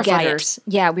we glorify go-getters.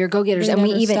 Yeah, we are go-getters. They and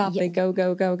we never even stop. They go,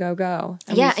 go, go, go, go.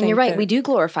 And you're right. We do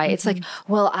glorify it. It's like,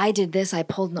 well, I did this. I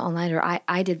pulled an all-nighter.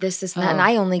 I did this, and that, and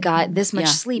I only got this much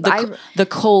sleep. The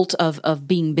cult of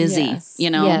being busy, you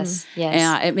know? Yes.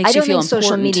 Yeah, it makes you feel important. I don't think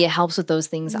social media helps with those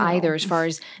things either, as far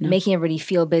as making everybody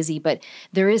feel busy. But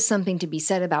there is something to be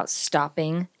said about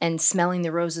stopping and smelling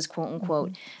the roses, quote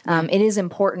unquote. It is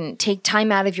important. Take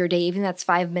time out of your day, even if that's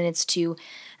 5 minutes, to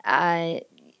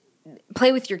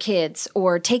play with your kids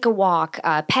or take a walk,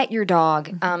 pet your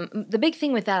dog. The big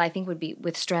thing with that, I think, would be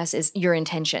with stress is your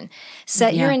intention.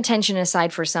 Set your intention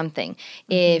aside for something.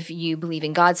 If you believe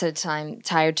in God, set a time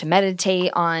tired to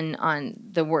meditate on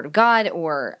the Word of God,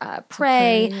 or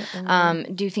pray,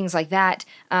 do things like that,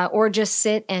 or just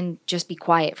sit and just be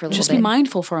quiet for a little bit. Just be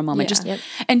mindful for a moment.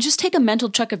 And just take a mental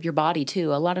check of your body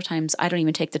too. A lot of times I don't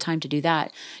even take the time to do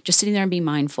that. Just sitting there and being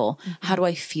mindful. How do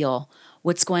I feel?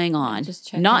 What's going on?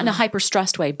 Not in a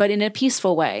hyper-stressed way, but in a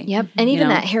peaceful way. Yep. And even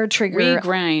that hair trigger.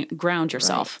 Ground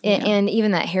yourself. Right. And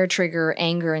even that hair trigger,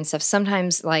 anger and stuff.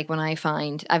 Sometimes, like when I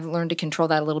find, I've learned to control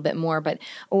that a little bit more, but,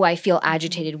 I feel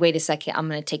agitated. Wait a second. I'm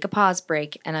going to take a pause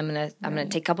break, and I'm going to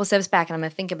take a couple steps back, and I'm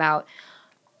going to think about,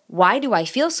 why do I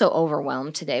feel so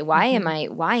overwhelmed today? Why am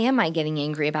I getting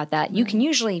angry about that? You can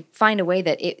usually find a way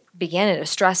that it began at a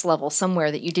stress level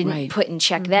somewhere that you didn't put in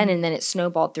check then, and then it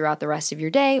snowballed throughout the rest of your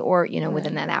day, or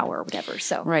within that hour or whatever.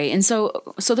 So and so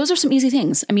those are some easy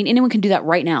things. I mean, anyone can do that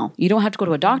right now. You don't have to go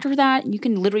to a doctor for that. You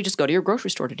can literally just go to your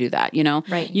grocery store to do that.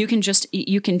 Right. You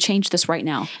can change this right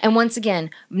now. And once again,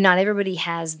 not everybody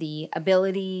has the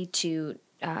ability to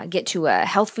get to a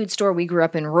health food store. We grew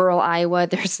up in rural Iowa.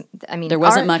 There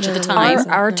wasn't much at the time.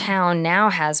 Our town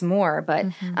now has more, but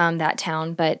that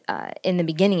town. But in the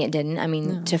beginning, it didn't. I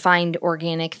mean, to find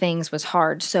organic things was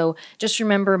hard. So just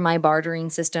remember my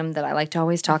bartering system that I like to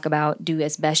always talk about. Do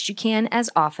as best you can, as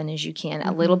often as you can.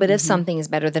 A little bit of something is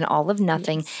better than all of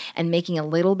nothing, and making a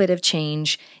little bit of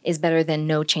change is better than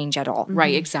no change at all.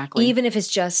 Right, exactly. Even if it's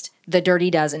just the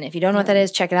dirty dozen. If you don't know what that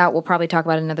is, check it out. We'll probably talk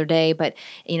about it another day. But,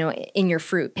 in your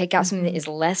fruit, pick out something that is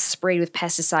less sprayed with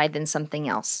pesticide than something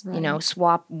else. Right.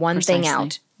 Swap one thing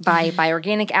out. Buy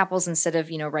organic apples instead of,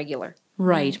 regular.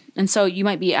 Right. And so you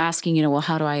might be asking, well,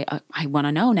 how do I want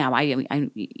to know now? I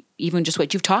even just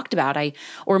what you've talked about,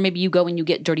 or maybe you go and you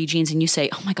get dirty jeans and you say,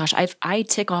 oh my gosh, I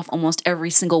tick off almost every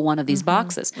single one of these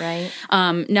boxes. Right.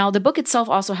 Now the book itself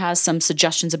also has some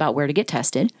suggestions about where to get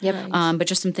tested. Yep. But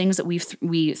just some things that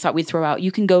we thought we'd throw out.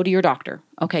 You can go to your doctor.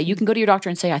 Okay. You can go to your doctor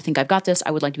and say, I think I've got this.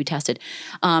 I would like to be tested.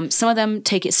 Some of them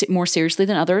take it more seriously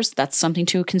than others. That's something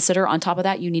to consider. On top of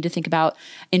that, you need to think about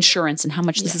insurance and how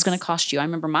much this is going to cost you. I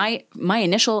remember my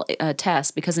initial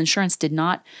test, because insurance did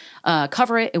not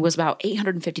cover it. It was about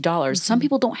 $850. Some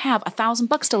people don't have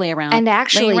 $1,000 to lay around. And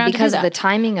actually, because of the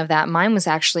timing of that, mine was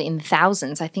actually in the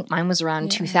thousands. I think mine was around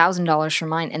 $2,000 for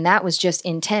mine. And that was just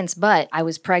intense. But I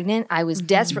was pregnant. I was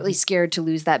desperately scared to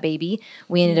lose that baby.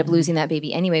 We ended up losing that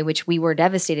baby anyway, which we were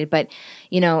devastated. But,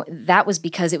 that was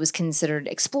because it was considered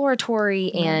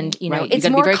exploratory. And, it's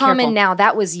more common now.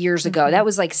 That was years ago. That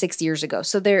was like 6 years ago.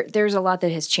 So there's a lot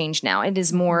that has changed now. It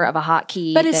is more of a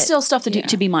hotkey. But it's still stuff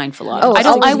to be mindful of.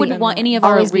 Oh, I wouldn't want any of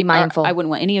always be mindful. I wouldn't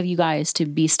want any of you guys to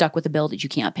be stuck with a bill that you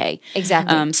can't pay.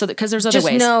 Exactly. So because there's other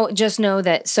ways. Just know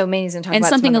that. So Manny's going to talk and about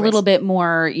something a little bit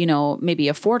more, maybe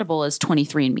affordable is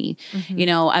 23andMe.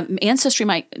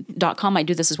 Ancestry.com might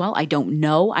do this as well. I don't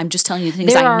know. I'm just telling you the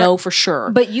things I know for sure.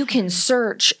 But you can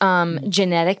search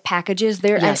genetic packages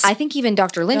there. Yes. I think even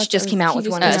Dr. Lynch just came out with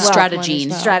one as well.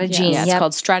 Stratagene. Stratagene. Yeah, it's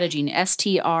called Stratagene.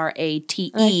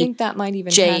 STRATE. I think that might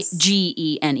even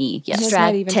JGENE. Yes. This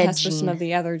might even test for some of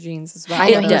the other genes as well. I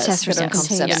know he tests for some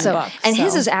concepts. And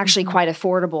his is actually quite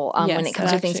affordable when it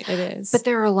comes to things. It is. But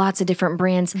there are lots of different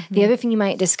brands. The other thing you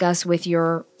might discuss with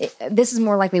this is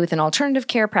more likely with an alternative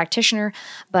care practitioner,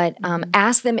 but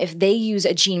ask them if they use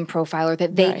a gene profiler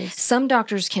some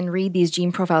doctors can read these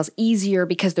gene profiles easier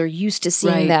because they're used to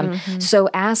seeing them. So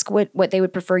ask what they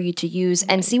would prefer you to use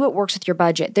and see what works with your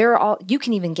budget. You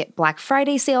can even get Black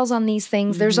Friday sales on these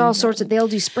things. There's all sorts of, they'll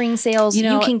do spring sales.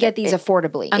 You can get these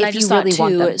affordably and if I just you really thought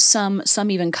too, want them.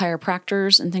 Some even chiropractors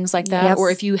doctors and things like that. Yes. Or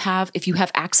if you have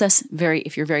access,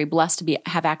 if you're very blessed to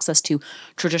have access to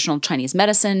traditional Chinese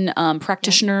medicine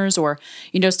practitioners, or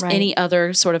just any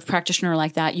other sort of practitioner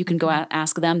like that, you can go out and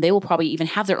ask them. They will probably even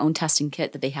have their own testing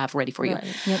kit that they have ready for you.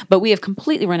 Yep. But we have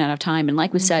completely run out of time, and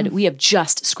like we said, we have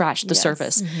just scratched the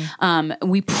surface.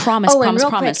 We promise.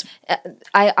 Quick,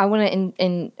 I want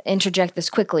to interject this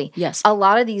quickly. Yes, a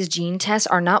lot of these gene tests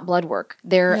are not blood work.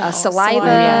 They're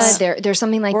saliva. There's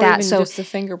something like that. Even so just a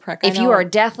finger prick. If you are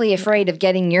deathly afraid of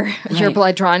getting your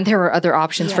blood drawn, there are other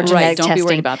options for genetic testing. Don't be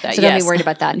worried about that. So don't be worried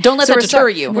about that. Don't let that deter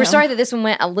you. We're sorry that this one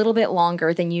went a little bit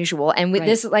longer than usual. And with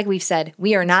this, like we've said,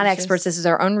 we are not experts. This is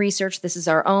our own research. This is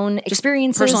our own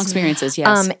experiences. Personal experiences,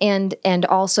 yes. And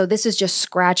also, this is just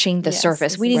scratching the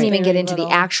surface. We didn't even get into the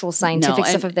actual scientific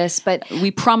stuff of this. But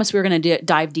we promise we're going to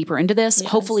dive deeper into this.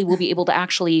 Yes. Hopefully, we'll be able to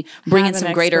actually bring in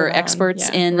some greater experts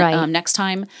in next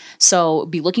time. So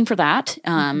be looking for that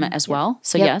as well.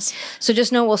 So yes. So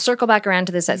just know we'll circle back around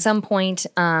to this at some point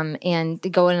and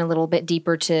go in a little bit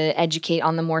deeper to educate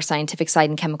on the more scientific side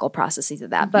and chemical processes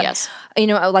of that. But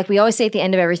like we always say at the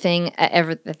end of everything,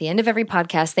 at the end of every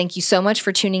podcast, thank you so much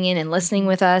for tuning in and listening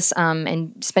with us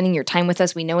and spending your time with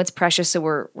us. We know it's precious, so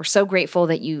we're so grateful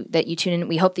that you tune in.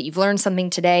 We hope that you've learned something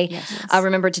today. Yes.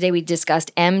 Remember, today we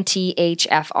discussed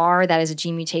MTHFR. That is a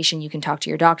gene mutation. You can talk to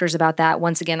your doctors about that.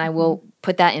 Once again, I will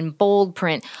put that in bold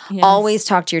print. Yes. Always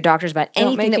talk to your doctors about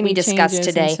anything that we discussed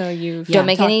today. Don't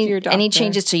make any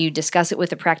changes till you discuss it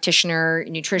with a practitioner,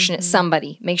 nutritionist,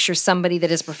 somebody. Make sure somebody that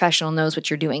is a professional knows what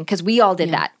you're doing, because we all did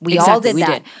that. We all did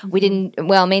that. We didn't.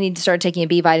 Well, may need to start taking a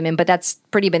B vitamin, but that's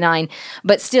pretty benign.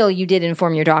 But still, you did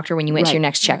inform your doctor when you went to your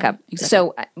next checkup. Exactly.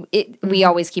 So we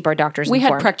always keep our doctors informed.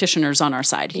 We had practitioners on our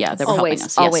side. Yeah, that were helping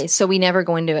us. Always. So we never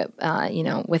go into it,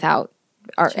 without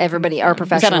our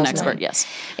professionals. Without an expert, yes.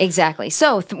 Exactly.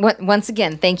 So once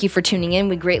again, thank you for tuning in.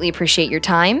 We greatly appreciate your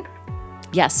time.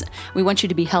 Yes. We want you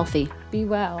to be healthy. Be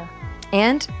well.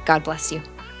 And God bless you.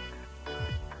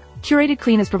 Curated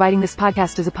Clean is providing this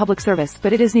podcast as a public service,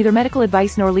 but it is neither medical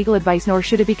advice nor legal advice, nor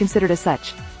should it be considered as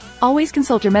such. Always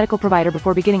consult your medical provider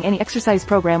before beginning any exercise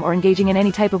program or engaging in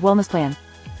any type of wellness plan.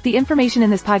 The information in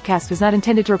this podcast is not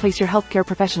intended to replace your healthcare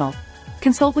professional.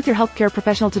 Consult with your healthcare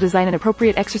professional to design an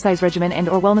appropriate exercise regimen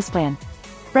and/or wellness plan.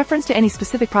 Reference to any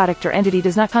specific product or entity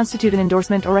does not constitute an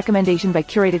endorsement or recommendation by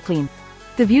Curated Clean.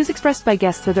 The views expressed by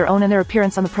guests are their own, and their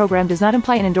appearance on the program does not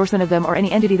imply an endorsement of them or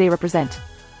any entity they represent.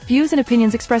 Views and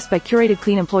opinions expressed by Curated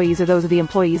Clean employees are those of the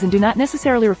employees and do not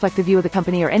necessarily reflect the view of the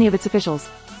company or any of its officials.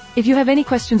 If you have any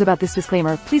questions about this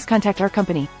disclaimer, please contact our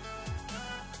company.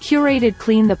 Curated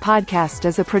Clean, the podcast,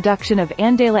 is a production of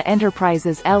Andela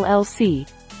Enterprises, LLC.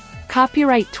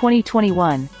 Copyright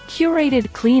 2021,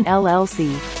 Curated Clean,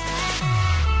 LLC.